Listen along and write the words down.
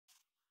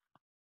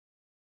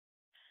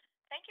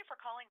Thank you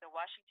for calling the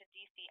Washington,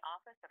 D.C.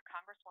 office of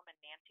Congresswoman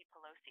Nancy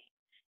Pelosi.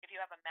 If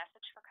you have a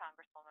message for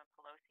Congresswoman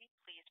Pelosi,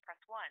 please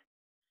press 1.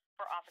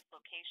 For office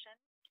location,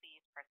 please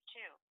press 2.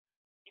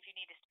 If you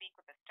need to speak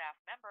with a staff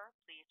member,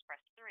 please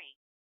press 3.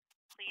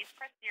 Please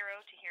press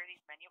 0 to hear these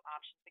menu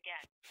options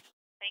again.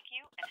 Thank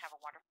you and have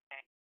a wonderful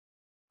day.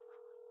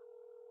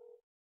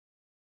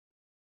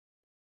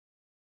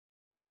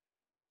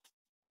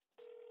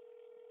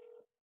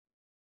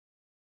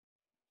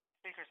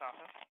 Speaker's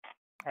office.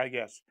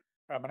 Yes.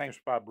 My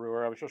name's Bob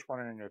Brewer. I was just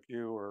wondering if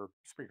you or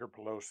Speaker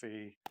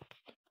Pelosi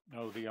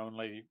know the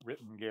only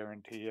written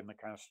guarantee in the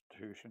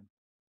Constitution.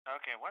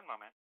 Okay, one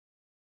moment.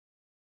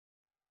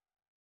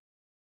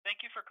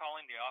 Thank you for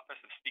calling the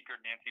office of Speaker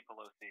Nancy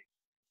Pelosi.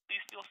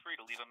 Please feel free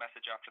to leave a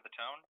message after the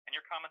tone, and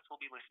your comments will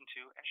be listened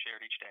to and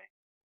shared each day.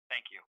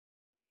 Thank you.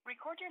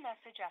 Record your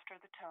message after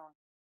the tone.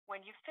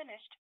 When you've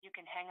finished, you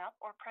can hang up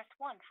or press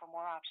 1 for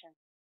more options.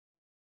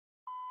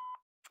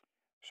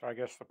 So I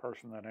guess the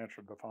person that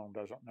answered the phone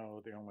doesn't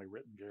know the only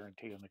written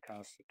guarantee in the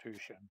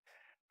Constitution.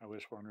 I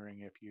was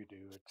wondering if you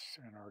do. It's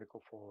in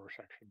Article 4,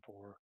 Section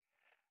 4,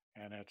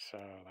 and it's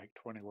like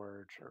 20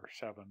 words or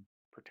 7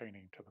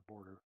 pertaining to the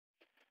border.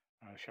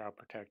 Shall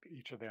protect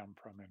each of them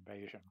from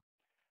invasion.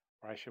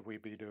 Why should we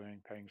be doing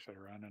things that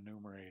are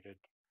unenumerated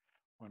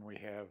when we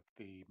have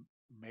the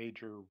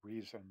major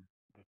reason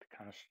that the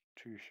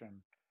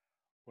Constitution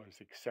was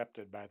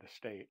accepted by the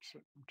states,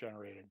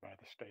 generated by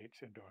the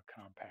states into a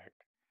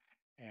compact,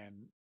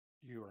 and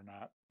you are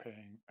not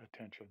paying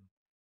attention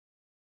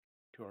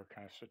to our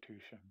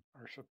Constitution,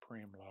 our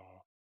supreme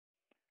law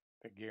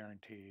that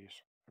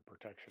guarantees the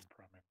protection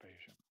from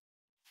invasion?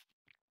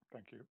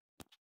 Thank you.